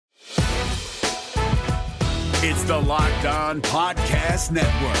It's the Locked On Podcast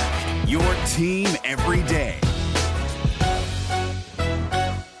Network, your team every day.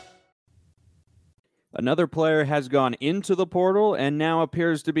 Another player has gone into the portal and now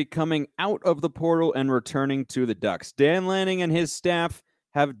appears to be coming out of the portal and returning to the Ducks. Dan Lanning and his staff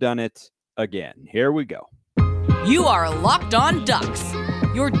have done it again. Here we go. You are Locked On Ducks,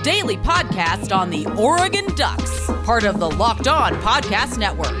 your daily podcast on the Oregon Ducks, part of the Locked On Podcast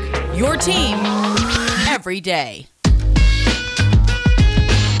Network, your team every day.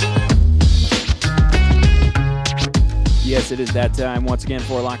 Yes, it is that time once again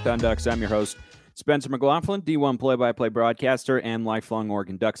for Locked On Ducks. I'm your host, Spencer McLaughlin, D1 play-by-play broadcaster and lifelong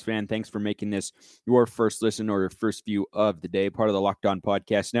Oregon Ducks fan. Thanks for making this your first listen or your first view of the day. Part of the Locked On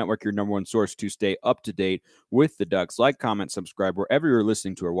Podcast Network, your number one source to stay up to date with the Ducks. Like, comment, subscribe wherever you're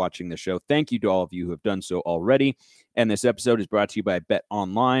listening to or watching the show. Thank you to all of you who have done so already. And this episode is brought to you by Bet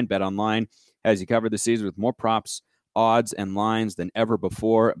Online. Bet Online has you covered this season with more props, odds, and lines than ever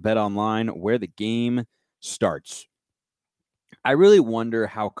before. Bet Online, where the game starts. I really wonder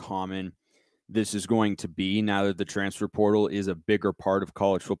how common this is going to be now that the transfer portal is a bigger part of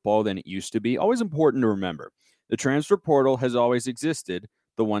college football than it used to be. Always important to remember, the transfer portal has always existed.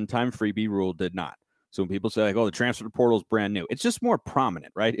 The one-time freebie rule did not. So when people say, like, oh, the transfer portal is brand new, it's just more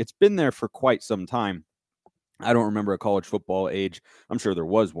prominent, right? It's been there for quite some time. I don't remember a college football age. I'm sure there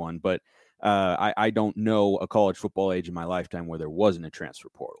was one, but I don't know a college football age in my lifetime where there wasn't a transfer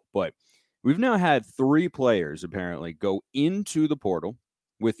portal. But we've now had 3 players apparently go into the portal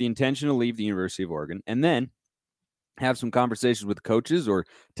with the intention to leave the University of Oregon, and then have some conversations with coaches or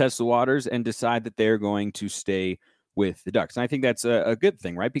test the waters and decide that they're going to stay with the Ducks. And I think that's a good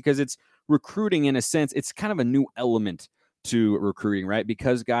thing, right? Because it's recruiting in a sense. It's kind of a new element to recruiting, right?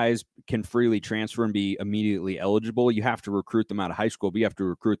 Because guys can freely transfer and be immediately eligible. You have to recruit them out of high school, but you have to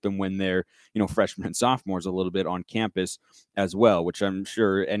recruit them when they're, freshmen and sophomores a little bit on campus as well, which I'm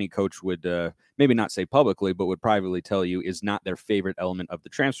sure any coach would maybe not say publicly, but would privately tell you is not their favorite element of the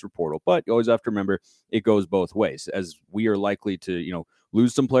transfer portal. But you always have to remember it goes both ways. As we are likely to,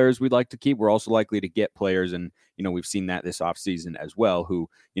 lose some players we'd like to keep, we're also likely to get players, and we've seen that this offseason as well, who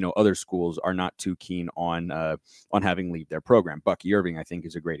other schools are not too keen on having leave their program. Bucky Irving, I think,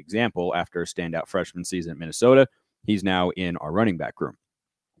 is a great example. After a standout freshman season at Minnesota, he's now in our running back room.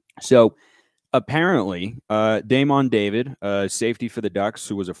 So apparently, Daymond David, safety for the Ducks,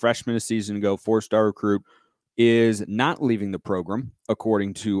 who was a freshman a season ago, 4-star recruit, is not leaving the program,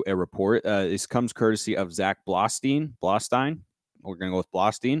 according to a report. This comes courtesy of Zach Blostein. We're going to go with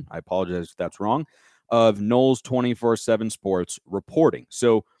Blostein. I apologize if that's wrong. Of Knowles 24/7 Sports reporting.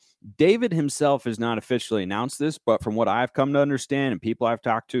 So David himself has not officially announced this, but from what I've come to understand and people I've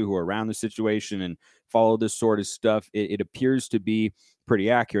talked to who are around the situation and follow this sort of stuff, it appears to be pretty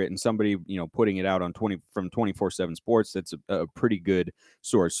accurate. And somebody, putting it out on from 24/7 Sports, that's a pretty good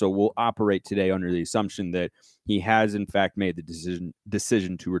source. So we'll operate today under the assumption that he has in fact made the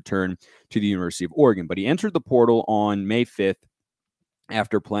decision to return to the University of Oregon. But he entered the portal on May 5th.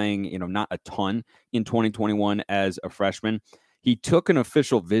 After playing, not a ton in 2021 as a freshman. He took an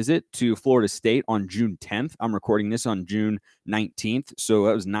official visit to Florida State on June 10th. I'm recording this on June 19th, so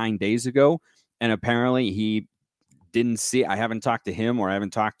that was 9 days ago. And apparently he didn't see, I haven't talked to him or I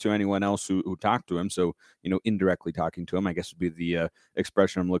haven't talked to anyone else who talked to him. So, indirectly talking to him, I guess would be the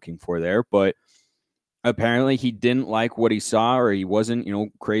expression I'm looking for there. But apparently he didn't like what he saw, or he wasn't,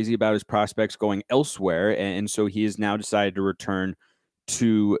 crazy about his prospects going elsewhere. And so he has now decided to return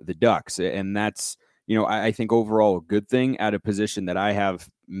to the Ducks. And that's, I think overall a good thing at a position that I have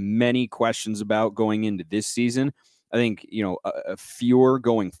many questions about going into this season. I think, a fewer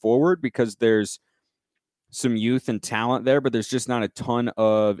going forward because there's some youth and talent there, but there's just not a ton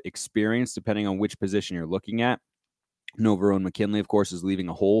of experience depending on which position you're looking at. Verone McKinley, of course, is leaving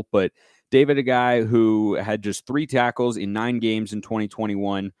a hole, but David, a guy who had just 3 tackles in 9 games in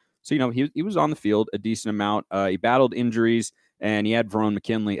 2021. So, he was on the field a decent amount. He battled injuries. And he had Verone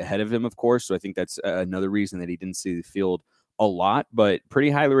McKinley ahead of him, of course. So I think that's another reason that he didn't see the field a lot. But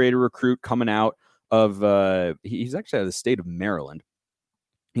pretty highly rated recruit coming out of he's actually out of the state of Maryland.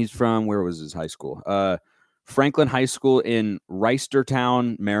 He's from, where was his high school? Franklin High School in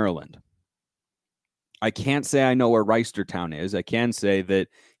Reisterstown, Maryland. I can't say I know where Reisterstown is. I can say that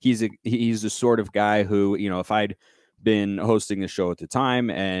he's the sort of guy who, if I'd been hosting the show at the time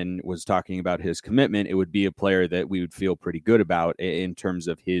and was talking about his commitment, it would be a player that we would feel pretty good about in terms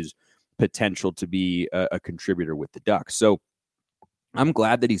of his potential to be a contributor with the Ducks. So I'm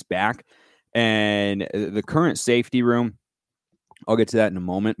glad that he's back. And the current safety room, I'll get to that in a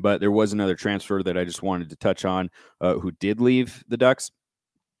moment, but there was another transfer that I just wanted to touch on who did leave the Ducks.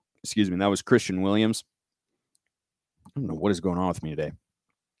 Excuse me, that was Christian Williams. don't know what is going on with me today.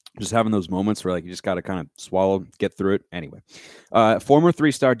 Just having those moments where like you just got to kind of swallow, get through it. Anyway, former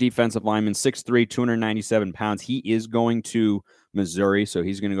 3-star defensive lineman, 6'3", 297 pounds. He is going to Missouri, so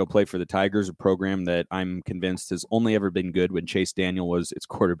he's going to go play for the Tigers, a program that I'm convinced has only ever been good when Chase Daniel was its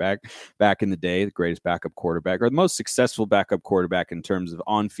quarterback back in the day, the greatest backup quarterback, or the most successful backup quarterback in terms of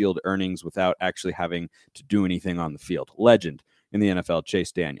on-field earnings without actually having to do anything on the field. Legend in the NFL,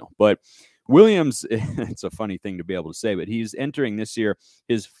 Chase Daniel. But Williams, it's a funny thing to be able to say, but he's entering this year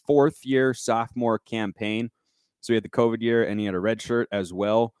his 4th-year sophomore campaign. So he had the COVID year and he had a red shirt as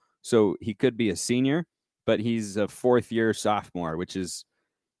well. So he could be a senior, but he's a 4th-year sophomore,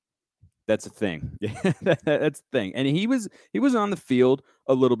 that's a thing. That's the thing. And he was on the field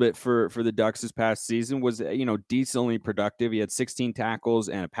a little bit for the Ducks this past season, was, decently productive. He had 16 tackles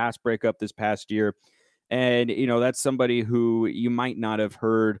and a pass breakup this past year. And, that's somebody who you might not have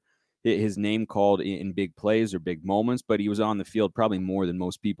heard his name called in big plays or big moments, but he was on the field probably more than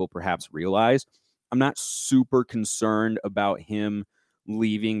most people perhaps realize. I'm not super concerned about him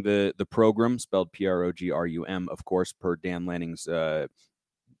leaving the program, spelled P-R-O-G-R-U-M, of course, per Dan Lanning's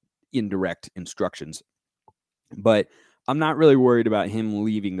indirect instructions. But I'm not really worried about him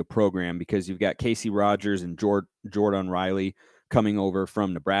leaving the program because you've got Casey Rogers and Jordan Riley coming over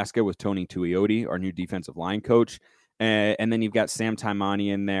from Nebraska with Tony Tuioti, our new defensive line coach. And then you've got Sam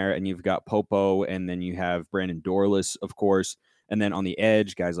Taimani in there, and you've got Popo, and then you have Brandon Dorless, of course. And then on the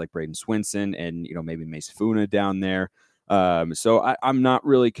edge, guys like Braden Swinson and, maybe Mace Funa down there. So I'm not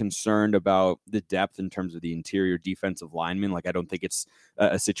really concerned about the depth in terms of the interior defensive linemen. Like, I don't think it's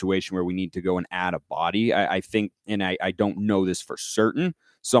a situation where we need to go and add a body. I think, and I don't know this for certain,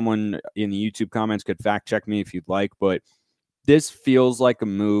 someone in the YouTube comments could fact check me if you'd like, but this feels like a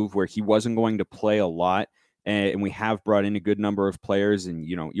move where he wasn't going to play a lot. And we have brought in a good number of players, and,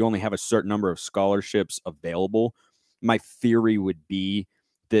 you only have a certain number of scholarships available. My theory would be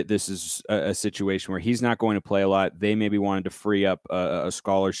that this is a situation where he's not going to play a lot. They maybe wanted to free up a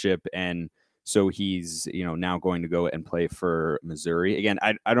scholarship, and so he's, now going to go and play for Missouri. Again,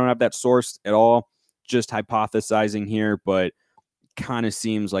 I don't have that sourced at all, just hypothesizing here, but kind of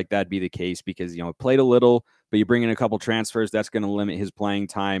seems like that'd be the case because, played a little, but you bring in a couple transfers, that's going to limit his playing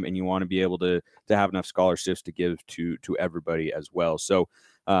time, and you want to be able to have enough scholarships to give to everybody as well. So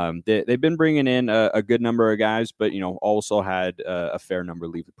they've been bringing in a good number of guys, but, also had a fair number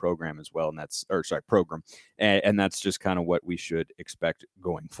leave the program as well. And that's just kind of what we should expect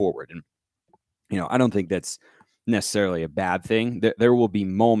going forward. And, I don't think that's necessarily a bad thing. There will be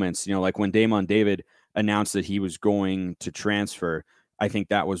moments, like when Daymond David announced that he was going to transfer. I think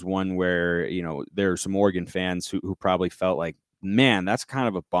that was one where, there are some Oregon fans who probably felt like, man, that's kind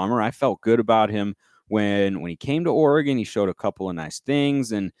of a bummer. I felt good about him when he came to Oregon. He showed a couple of nice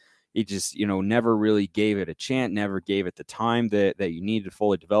things, and he just, never really gave it a chance, never gave it the time that you need to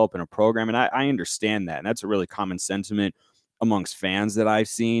fully develop in a program. And I understand that. And that's a really common sentiment amongst fans that I've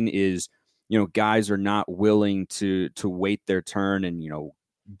seen is, guys are not willing to wait their turn and,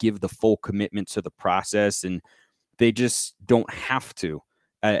 give the full commitment to the process, and they just don't have to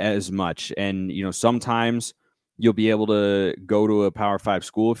as much. And, sometimes you'll be able to go to a Power 5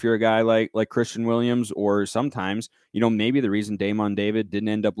 school if you're a guy like Christian Williams, or sometimes, maybe the reason Daymond David didn't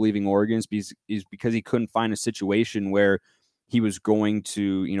end up leaving Oregon is because he couldn't find a situation where he was going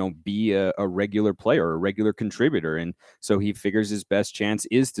to, be a regular player, a regular contributor. And so he figures his best chance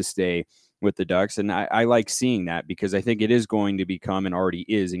is to stay with the Ducks. And I like seeing that because I think it is going to become, and already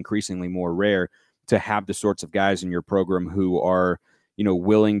is, increasingly more rare to have the sorts of guys in your program who are,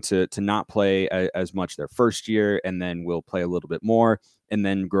 willing to not play as much their first year, and then will play a little bit more and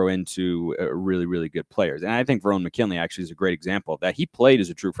then grow into really, really good players. And I think Verone McKinley actually is a great example of that. He played as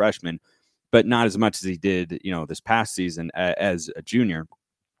a true freshman, but not as much as he did, this past season as a junior.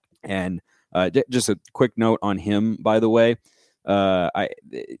 And just a quick note on him, by the way,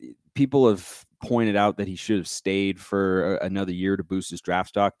 people have pointed out that he should have stayed for another year to boost his draft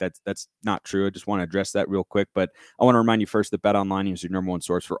stock. That's not true. I just want to address that real quick, but I want to remind you first that BetOnline is your number one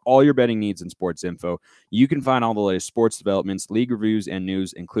source for all your betting needs and sports info. You can find all the latest sports developments, league reviews, and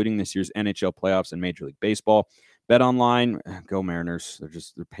news, including this year's NHL playoffs and Major League Baseball. BetOnline, go Mariners.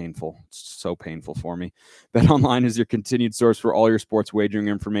 They're painful. It's so painful for me. BetOnline is your continued source for all your sports wagering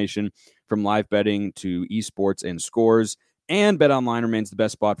information, from live betting to esports and scores. And BetOnline remains the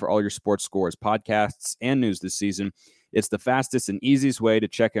best spot for all your sports scores, podcasts, and news this season. It's the fastest and easiest way to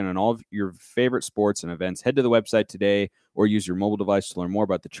check in on all of your favorite sports and events. Head to the website today or use your mobile device to learn more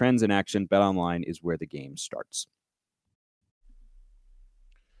about the trends in action. BetOnline is where the game starts.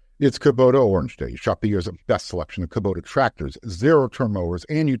 It's Kubota Orange Day. Shop the year's best selection of Kubota tractors, zero-turn mowers,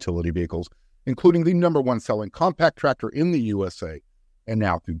 and utility vehicles including the #1 selling compact tractor in the USA. And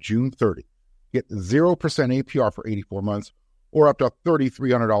now through June 30, get 0% APR for 84 months or up to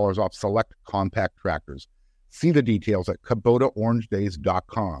 $3,300 off select compact tractors. See the details at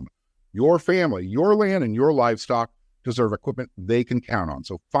KubotaOrangeDays.com. Your family, your land, and your livestock deserve equipment they can count on.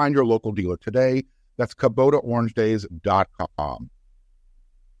 So find your local dealer today. That's KubotaOrangeDays.com.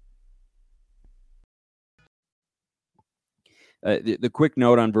 The quick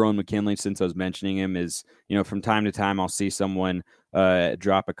note on Verone McKinley, since I was mentioning him, is, from time to time I'll see someone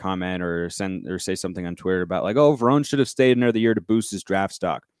drop a comment or say something on Twitter about like, oh, Verone should have stayed another year to boost his draft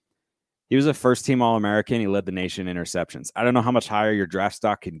stock. He was a first-team All-American. He led the nation in interceptions. I don't know how much higher your draft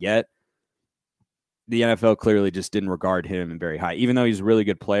stock can get. The NFL clearly just didn't regard him very high, even though he's a really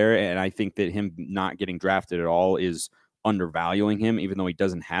good player, and I think that him not getting drafted at all is undervaluing him, even though he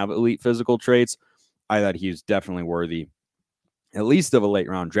doesn't have elite physical traits. I thought he was definitely worthy at least of a late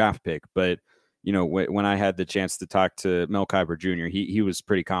round draft pick. But, when I had the chance to talk to Mel Kiper Jr., he was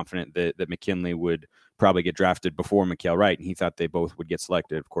pretty confident that McKinley would probably get drafted before Mikael Wright, and he thought they both would get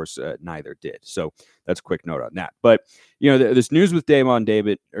selected. Of course, neither did. So that's a quick note on that. But, this news with Daymond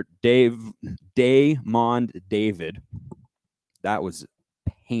David, that was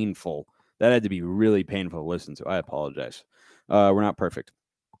painful. That had to be really painful to listen to. I apologize. We're not perfect.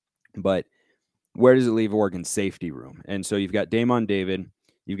 But where does it leave Oregon's safety room? And so you've got Daymond David,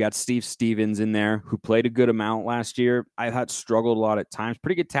 you've got Steve Stevens in there, who played a good amount last year. I thought struggled a lot at times.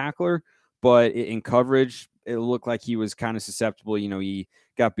 Pretty good tackler, but in coverage, it looked like he was kind of susceptible. He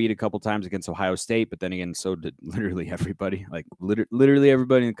got beat a couple times against Ohio State, but then again, so did literally everybody. Like literally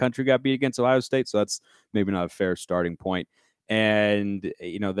everybody in the country got beat against Ohio State, so that's maybe not a fair starting point. And,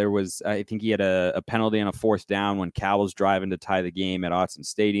 there was, I think he had a penalty on a 4th down when Cal was driving to tie the game at Autzen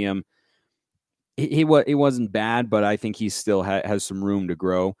Stadium. He wasn't bad, but I think he still has some room to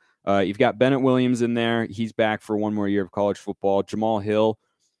grow. You've got Bennett Williams in there. He's back for one more year of college football. Jamal Hill,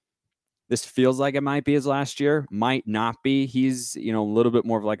 this feels like it might be his last year. Might not be. He's, a little bit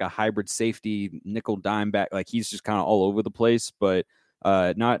more of like a hybrid safety, nickel dime back. Like he's just kind of all over the place, but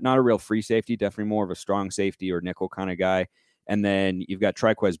not a real free safety. Definitely more of a strong safety or nickel kind of guy. And then you've got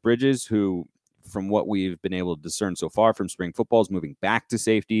Triquez Bridges, who, from what we've been able to discern so far from spring football, is moving back to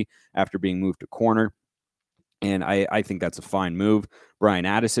safety after being moved to corner. And I think that's a fine move. Brian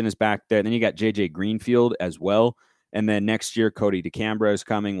Addison is back there. And then you got J.J. Greenfield as well. And then next year, Cody DeCambra is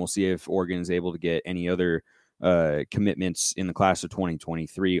coming. We'll see if Oregon is able to get any other commitments in the class of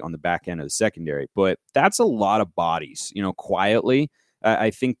 2023 on the back end of the secondary. But that's a lot of bodies, quietly. I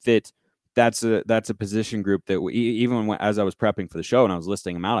think that's a position group that as I was prepping for the show and I was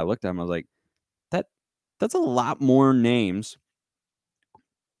listing them out, I looked at them, I was like, that's a lot more names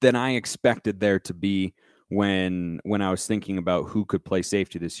than I expected there to be when I was thinking about who could play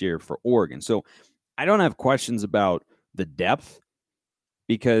safety this year for Oregon. So I don't have questions about the depth,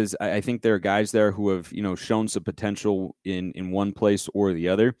 because I think there are guys there who have, shown some potential in one place or the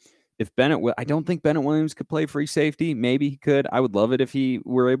other. I don't think Bennett Williams could play free safety. Maybe he could. I would love it if he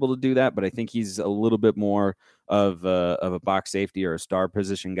were able to do that, but I think he's a little bit more of a box safety or a star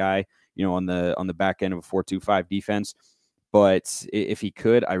position guy, on the back end of a 4-2-5 defense. But if he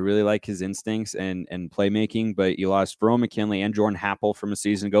could, I really like his instincts and playmaking. But you lost Verone McKinley and Jordan Happel from a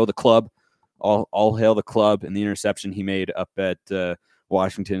season ago. The club, all hail the club, and the interception he made up at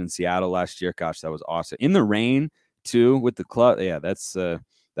Washington and Seattle last year. Gosh, that was awesome. In the rain too with the club. Yeah, that's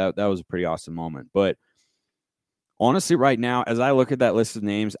that was a pretty awesome moment. But honestly, right now, as I look at that list of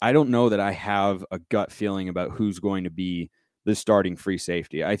names, I don't know that I have a gut feeling about who's going to be the starting free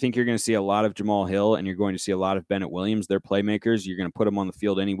safety. I think you're going to see a lot of Jamal Hill, and you're going to see a lot of Bennett Williams. They're playmakers. You're going to put them on the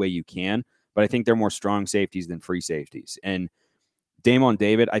field any way you can, but I think they're more strong safeties than free safeties. And Daymond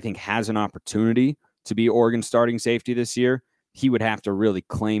David, I think, has an opportunity to be Oregon's starting safety this year. He would have to really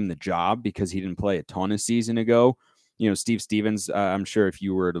claim the job because he didn't play a ton a season ago. Steve Stevens, I'm sure if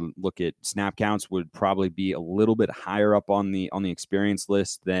you were to look at snap counts, would probably be a little bit higher up on the experience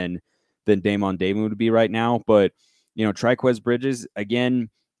list than Daymond David would be right now. But Triquez Bridges, again,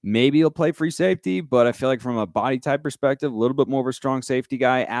 maybe he'll play free safety, but I feel like from a body type perspective, a little bit more of a strong safety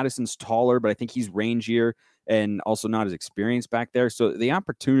guy. Addison's taller, but I think he's rangier and also not as experienced back there. So the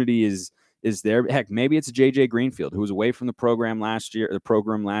opportunity is there. Heck, maybe it's J.J. Greenfield, who was away from the program last year.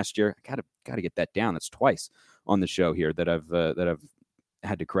 I gotta get that down. That's twice on the show here that I've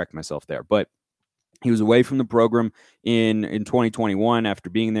had to correct myself there. But he was away from the program in 2021 after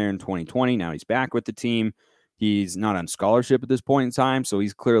being there in 2020. Now he's back with the team. He's not on scholarship at this point in time, so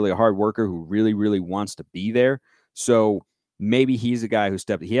he's clearly a hard worker who really, really wants to be there. So maybe he's a guy who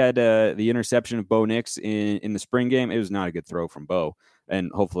stepped. He had the interception of Bo Nix in the spring game. It was not a good throw from Bo.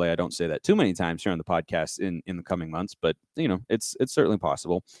 And hopefully I don't say that too many times here on the podcast in the coming months, but it's certainly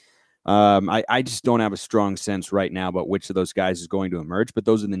possible. I just don't have a strong sense right now about which of those guys is going to emerge, but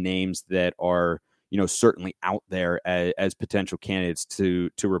those are the names that are, certainly out there as potential candidates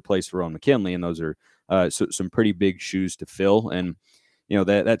to replace Verone McKinley. And those are some pretty big shoes to fill. And,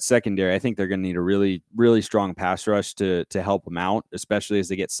 that secondary, I think they're going to need a really, really strong pass rush to help them out, especially as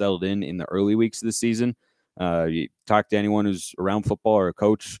they get settled in the early weeks of the season. You talk to anyone who's around football or a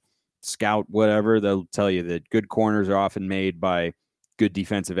coach, scout, whatever, they'll tell you that good corners are often made by good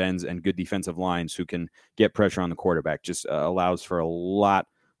defensive ends and good defensive lines who can get pressure on the quarterback. Just allows for a lot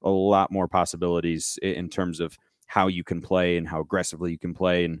more possibilities in terms of how you can play and how aggressively you can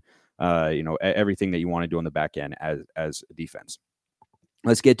play, and everything that you want to do on the back end as a defense.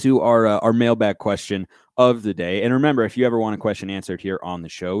 Let's get to our mailbag question of the day. And remember, if you ever want a question answered here on the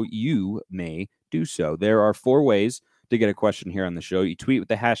show, you may do so. There are 4 ways to get a question here on the show. You tweet with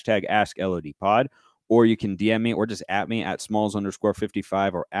the hashtag AskLODPod, or you can DM me or just at me at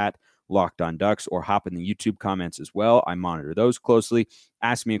Smalls_55 or at Locked On Ducks, or hop in the YouTube comments as well. I monitor those closely.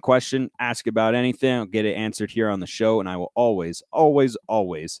 Ask me a question, ask about anything. I'll get it answered here on the show, and I will always,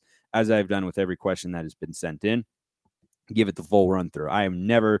 as I've done with every question that has been sent in, give it the full run through. I am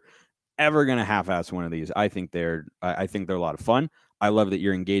never, ever going to half-ass one of these. I think they're a lot of fun. I love that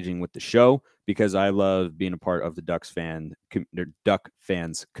you're engaging with the show because I love being a part of the Duck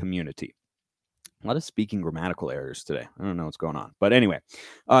fans community. A lot of speaking grammatical errors today. I don't know what's going on. But anyway,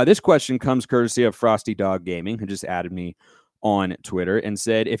 this question comes courtesy of Frosty Dog Gaming, who just added me on Twitter and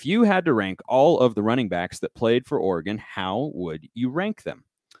said, if you had to rank all of the running backs that played for Oregon, how would you rank them?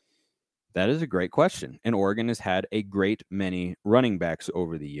 That is a great question. And Oregon has had a great many running backs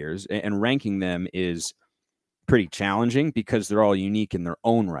over the years, and ranking them is pretty challenging because they're all unique in their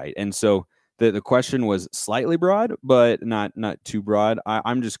own right. And so the question was slightly broad, but not too broad.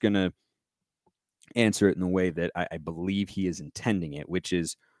 I'm just going to answer it in the way that I believe he is intending it, which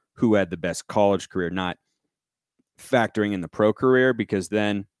is who had the best college career, not factoring in the pro career, because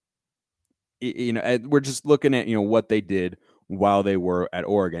then, we're just looking at, what they did while they were at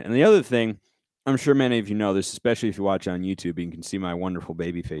Oregon. And the other thing, I'm sure many of you know this, especially if you watch on YouTube, you can see my wonderful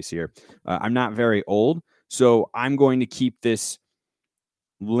baby face here. I'm not very old, so I'm going to keep this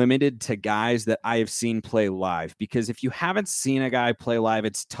limited to guys that I have seen play live, because if you haven't seen a guy play live,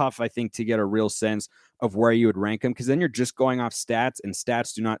 it's tough, I think, to get a real sense of where you would rank him, because then you're just going off stats, and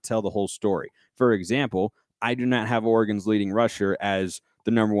stats do not tell the whole story. For example, I do not have Oregon's leading rusher as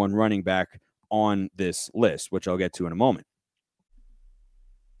the number 1 running back on this list, which I'll get to in a moment.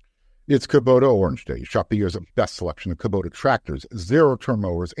 It's Kubota Orange Day. Shop the year's best selection of Kubota tractors, zero-turn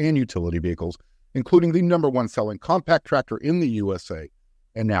mowers, and utility vehicles, including the number 1 selling compact tractor in the USA.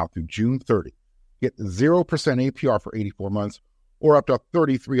 And now through June 30, get 0% APR for 84 months or up to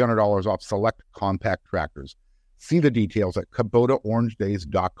 $3,300 off select compact tractors. See the details at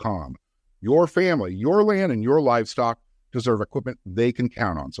KubotaOrangeDays.com. Your family, your land, and your livestock deserve equipment they can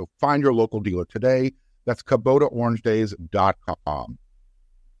count on. So find your local dealer today. That's KubotaOrangeDays.com.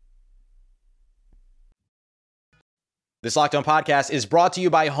 This Locked On podcast is brought to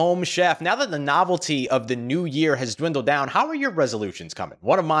you by Home Chef. Now that the novelty of the new year has dwindled down, how are your resolutions coming?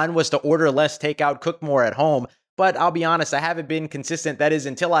 One of mine was to order less takeout, cook more at home, but I'll be honest, I haven't been consistent. That is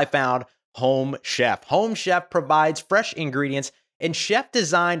until I found Home Chef. Home Chef provides fresh ingredients and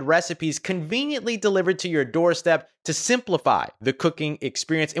chef-designed recipes conveniently delivered to your doorstep to simplify the cooking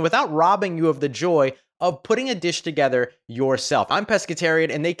experience and without robbing you of the joy of putting a dish together yourself. I'm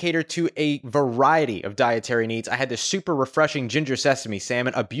pescatarian, and they cater to a variety of dietary needs. I had this super refreshing ginger sesame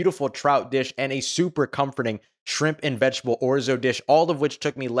salmon, a beautiful trout dish, and a super comforting shrimp and vegetable orzo dish, all of which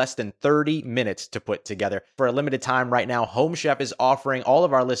took me less than 30 minutes to put together. For a limited time right now, Home Chef is offering all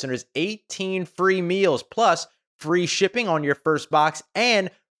of our listeners 18 free meals, plus free shipping on your first box, and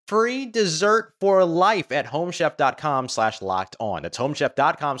free dessert for life at homechef.com/lockedon. That's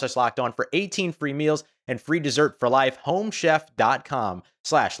homechef.com/lockedon for 18 free meals and free dessert for life.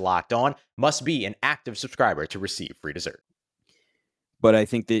 Homechef.com/lockedon. Must be an active subscriber to receive free dessert. But I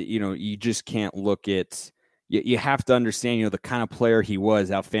think that, you just can't look at, you have to understand, the kind of player he was,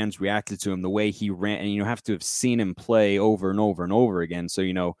 how fans reacted to him, the way he ran, and you have to have seen him play over and over and over again. So,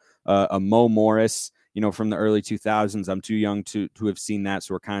 a Mo Morris, from the early 2000s. I'm too young to have seen that.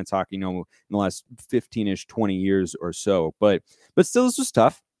 So we're kind of talking, in the last 15-ish, 20 years or so. But still, this was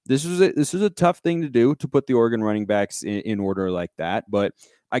tough. This was a tough thing to do, to put the Oregon running backs in order like that. But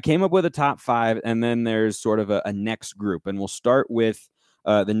I came up with a top 5, and then there's sort of a next group. And we'll start with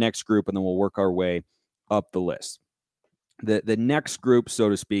the next group, and then we'll work our way up the list. the next group, so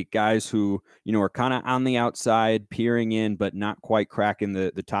to speak, guys who, are kind of on the outside, peering in, but not quite cracking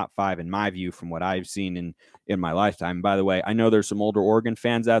the top 5, in my view, from what I've seen in my lifetime. By the way, I know there's some older Oregon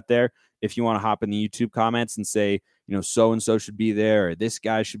fans out there. If you want to hop in the YouTube comments and say, so-and-so should be there, or this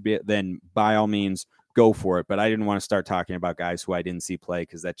guy should be, then by all means, go for it. But I didn't want to start talking about guys who I didn't see play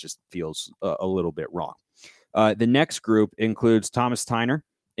because that just feels a little bit wrong. The next group includes Thomas Tyner,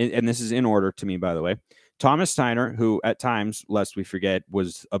 and this is in order to me, by the way. Thomas Tyner, who at times, lest we forget,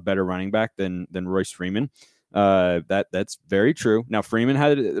 was a better running back than Royce Freeman. That's very true. Now, Freeman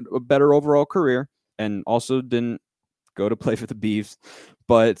had a better overall career and also didn't go to play for the Beavs.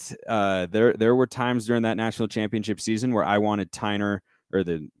 But there were times during that national championship season where I wanted Tyner, or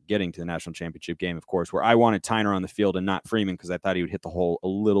getting to the national championship game, of course, where I wanted Tyner on the field and not Freeman because I thought he would hit the hole a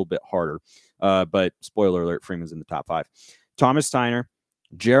little bit harder. But spoiler alert, Freeman's in the top 5. Thomas Tyner,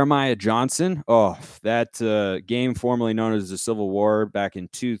 Jeremiah Johnson. Oh, that game formerly known as the Civil War back in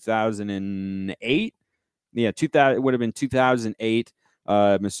 2008. Yeah, 2000. It would have been 2008.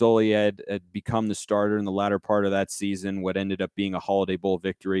 Masoli had become the starter in the latter part of that season, what ended up being a Holiday Bowl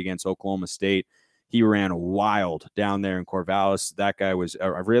victory against Oklahoma State. He ran wild down there in Corvallis. That guy was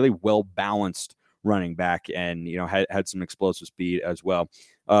a really well-balanced running back and, had some explosive speed as well.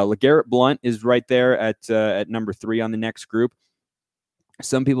 LeGarrette Blount is right there at number 3 on the next group.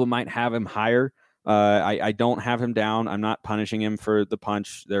 Some people might have him higher. I don't have him down. I'm not punishing him for the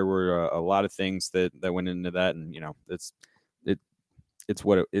punch. There were a lot of things that went into that, and it's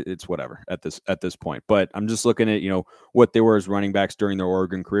whatever at this point. But I'm just looking at what they were as running backs during their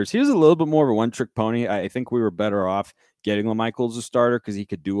Oregon careers. He was a little bit more of a one-trick pony. I think we were better off getting LaMichael as a starter because he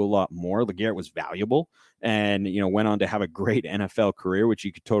could do a lot more. LeGarrette was valuable and went on to have a great NFL career, which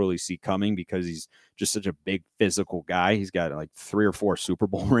you could totally see coming because he's just such a big physical guy. He's got like 3 or 4 Super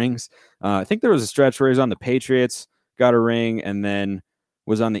Bowl rings. I think there was a stretch where he was on the Patriots, got a ring, and then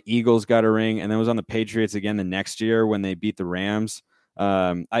was on the Eagles, got a ring, and then was on the Patriots again the next year when they beat the Rams.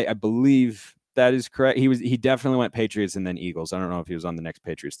 I believe that is correct. He definitely went Patriots and then Eagles. I don't know if he was on the next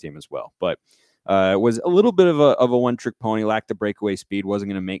Patriots team as well, but was a little bit of a one-trick pony, lacked the breakaway speed, wasn't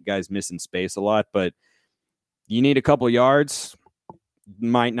going to make guys miss in space a lot, but you need a couple yards.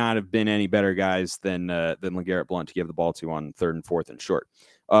 Might not have been any better guys than LeGarrette Blount to give the ball to on 3rd and 4th and short.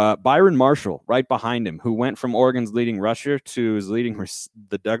 Byron Marshall right behind him, who went from Oregon's leading rusher to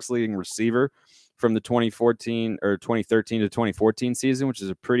the Ducks' leading receiver from the 2013 to 2014 season, which is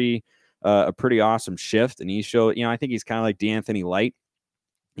a pretty awesome shift. And he showed, I think he's kind of like DeAnthony Light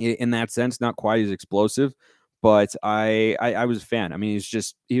in that sense, not quite as explosive, but I was a fan. I mean,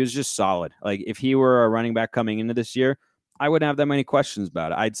 he was just solid. Like if he were a running back coming into this year, I wouldn't have that many questions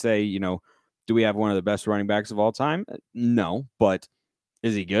about it. I'd say, do we have one of the best running backs of all time? No, but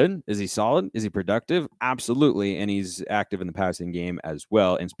is he good? Is he solid? Is he productive? Absolutely. And he's active in the passing game as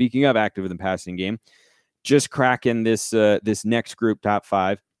well. And speaking of active in the passing game, just cracking this next group, top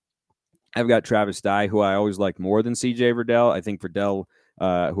 5. I've got Travis Dye, who I always liked more than CJ Verdell. I think Verdell,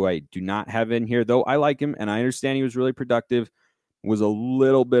 who I do not have in here, though I like him and I understand he was really productive, was a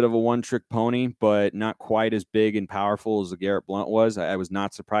little bit of a one-trick pony, but not quite as big and powerful as LeGarrette Blount was. I was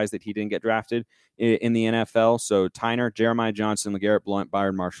not surprised that he didn't get drafted in the NFL. So Tyner, Jeremiah Johnson, LeGarrette Blount,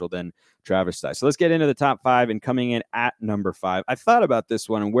 Byron Marshall, then Travis Dye. So let's get into the top 5, and coming in at number 5. I thought about this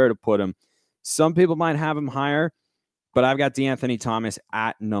one and where to put him. Some people might have him higher, but I've got DeAnthony Thomas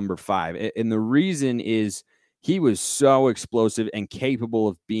at number 5. And the reason is he was so explosive and capable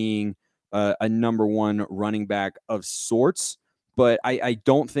of being a number 1 running back of sorts. But I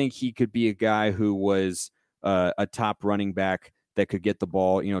don't think he could be a guy who was a top running back that could get the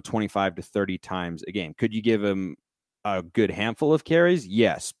ball, 25 to 30 times a game. Could you give him a good handful of carries?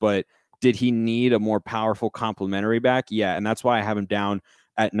 Yes. But did he need a more powerful complementary back? Yeah. And that's why I have him down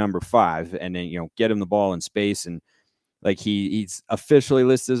at number 5. And then, get him the ball in space. And like he's officially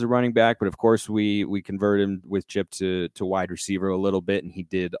listed as a running back, but of course we convert him with Chip to wide receiver a little bit. And he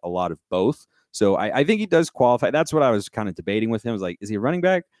did a lot of both. So I think he does qualify. That's what I was kind of debating with him. I was like, is he a running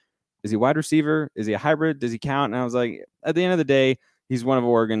back? Is he a wide receiver? Is he a hybrid? Does he count? And I was like, at the end of the day, he's one of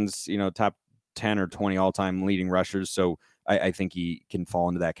Oregon's, top 10 or 20 all-time leading rushers. So I think he can fall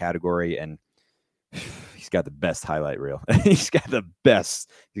into that category. And he's got the best highlight reel. He's got the best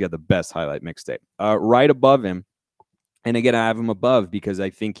highlight mixtape. Right above him. And again, I have him above because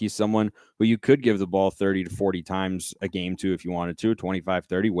I think he's someone who you could give the ball 30 to 40 times a game to if you wanted to, 25,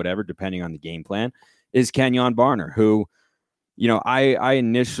 30, whatever, depending on the game plan, is Kenyon Barner, who, I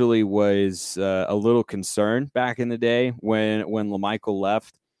initially was a little concerned back in the day when LaMichael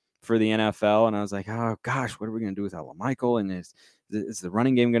left for the NFL. And I was like, oh, gosh, what are we going to do without LaMichael? And is is the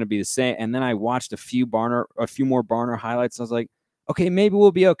running game going to be the same? And then I watched a few more Barner highlights. I was like, okay, maybe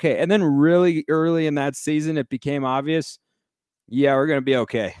we'll be okay. And then really early in that season, it became obvious, yeah, we're going to be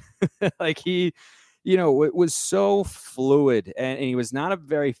okay. Like he, it was so fluid, and he was not a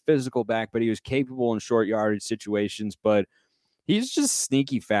very physical back, but he was capable in short yardage situations. But he's just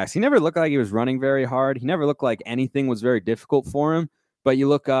sneaky fast. He never looked like he was running very hard. He never looked like anything was very difficult for him. But you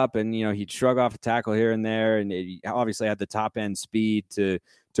look up and, he'd shrug off a tackle here and there. And he obviously had the top end speed to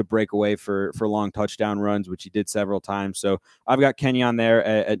break away for long touchdown runs, which he did several times. So I've got Kenyon there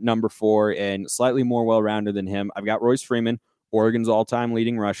at number 4 and slightly more well-rounded than him. I've got Royce Freeman, Oregon's all-time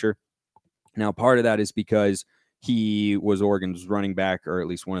leading rusher. Now, part of that is because he was Oregon's running back, or at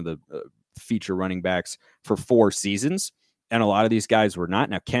least one of the feature running backs for 4 seasons. And a lot of these guys were not.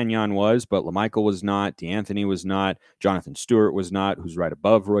 Now, Kenyon was, but LaMichael was not. DeAnthony was not. Jonathan Stewart was not, who's right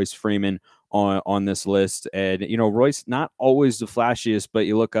above Royce Freeman on this list. And, Royce, not always the flashiest, but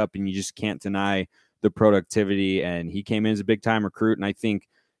you look up and you just can't deny the productivity. And he came in as a big-time recruit, and I think,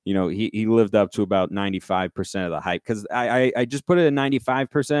 he lived up to about 95% of the hype, because I just put it at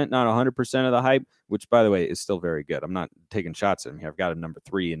 95%, not 100% of the hype, which, by the way, is still very good. I'm not taking shots at him here. I've got a number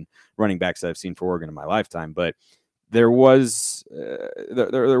 3 in running backs that I've seen for Oregon in my lifetime, but there was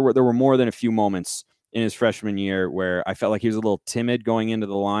there were more than a few moments in his freshman year where I felt like he was a little timid going into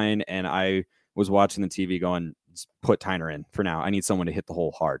the line, and I was watching the TV going, put Tyner in for now. I need someone to hit the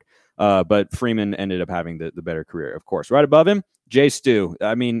hole hard. But Freeman ended up having the better career, of course. Right above him, Jay Stu.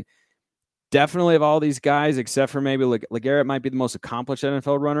 I mean, definitely of all these guys, except for maybe LeGarrette, might be the most accomplished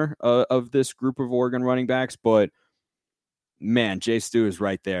NFL runner of this group of Oregon running backs, but man, Jay Stu is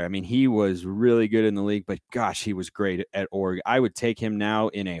right there. I mean, he was really good in the league, but gosh, he was great at Oregon. I would take him now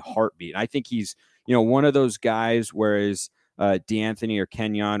in a heartbeat. I think he's, one of those guys, whereas DeAnthony or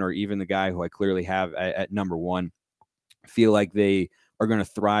Kenyon, or even the guy who I clearly have at number 1, feel like they are going to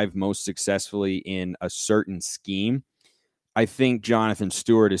thrive most successfully in a certain scheme. I think Jonathan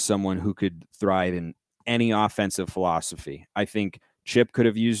Stewart is someone who could thrive in any offensive philosophy. I think Chip could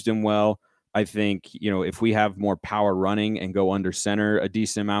have used him well. I think, if we have more power running and go under center a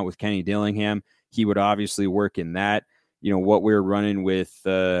decent amount with Kenny Dillingham, he would obviously work in that. What we're running with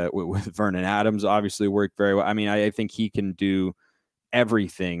Vernon Adams obviously worked very well. I mean, I think he can do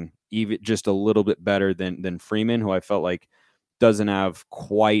everything, even just a little bit better than Freeman, who I felt like doesn't have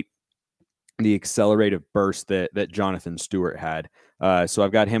quite the accelerated burst that Jonathan Stewart had. So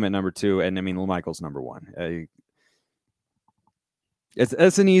I've got him at number 2, and I mean, LaMichael's number 1.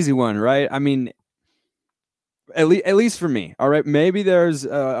 It's an easy one, right? I mean, at least for me. All right, maybe there's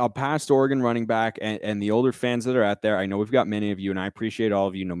a past Oregon running back, and the older fans that are out there. I know we've got many of you, and I appreciate all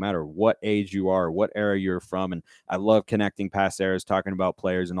of you, no matter what age you are, what era you're from, and I love connecting past eras, talking about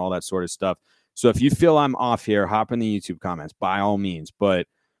players and all that sort of stuff. So if you feel I'm off here, hop in the YouTube comments by all means. But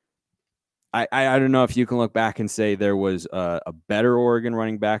I don't know if you can look back and say there was a better Oregon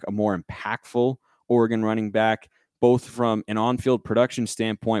running back, a more impactful Oregon running back, both from an on-field production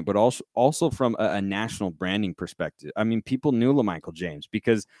standpoint, but also from a national branding perspective. I mean, people knew LaMichael James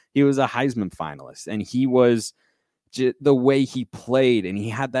because he was a Heisman finalist, and he was the way he played, and he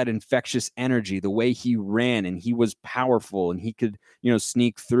had that infectious energy, the way he ran, and he was powerful, and he could,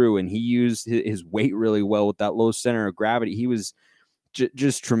 sneak through, and he used his weight really well with that low center of gravity. He was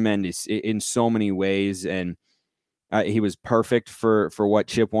just tremendous in so many ways, and he was perfect for what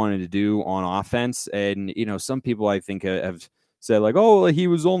Chip wanted to do on offense. And, some people I think have said like, oh, he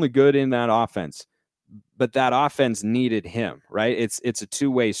was only good in that offense, but that offense needed him, right? It's a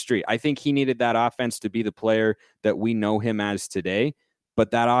two-way street. I think he needed that offense to be the player that we know him as today,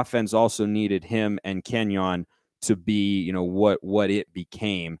 but that offense also needed him and Kenyon to be, what it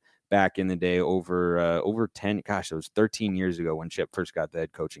became back in the day over 10, gosh, it was 13 years ago when Chip first got the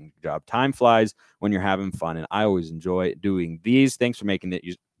head coaching job. Time flies when you're having fun, and I always enjoy doing these. Thanks for making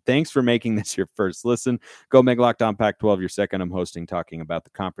this your first listen. Go make Locked On Pac-12 your second. I'm hosting, talking about the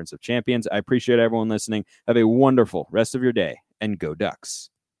Conference of Champions. I appreciate everyone listening. Have a wonderful rest of your day, and go Ducks.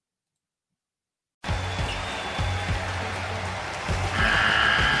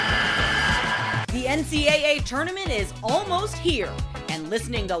 The NCAA tournament is almost here, and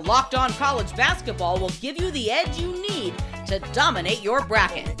listening to Locked On College Basketball will give you the edge you need to dominate your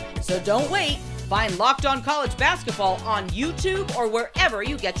bracket. So don't wait. Find Locked On College Basketball on YouTube or wherever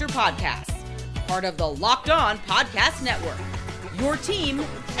you get your podcasts. Part of the Locked On Podcast Network. Your team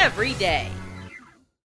every day.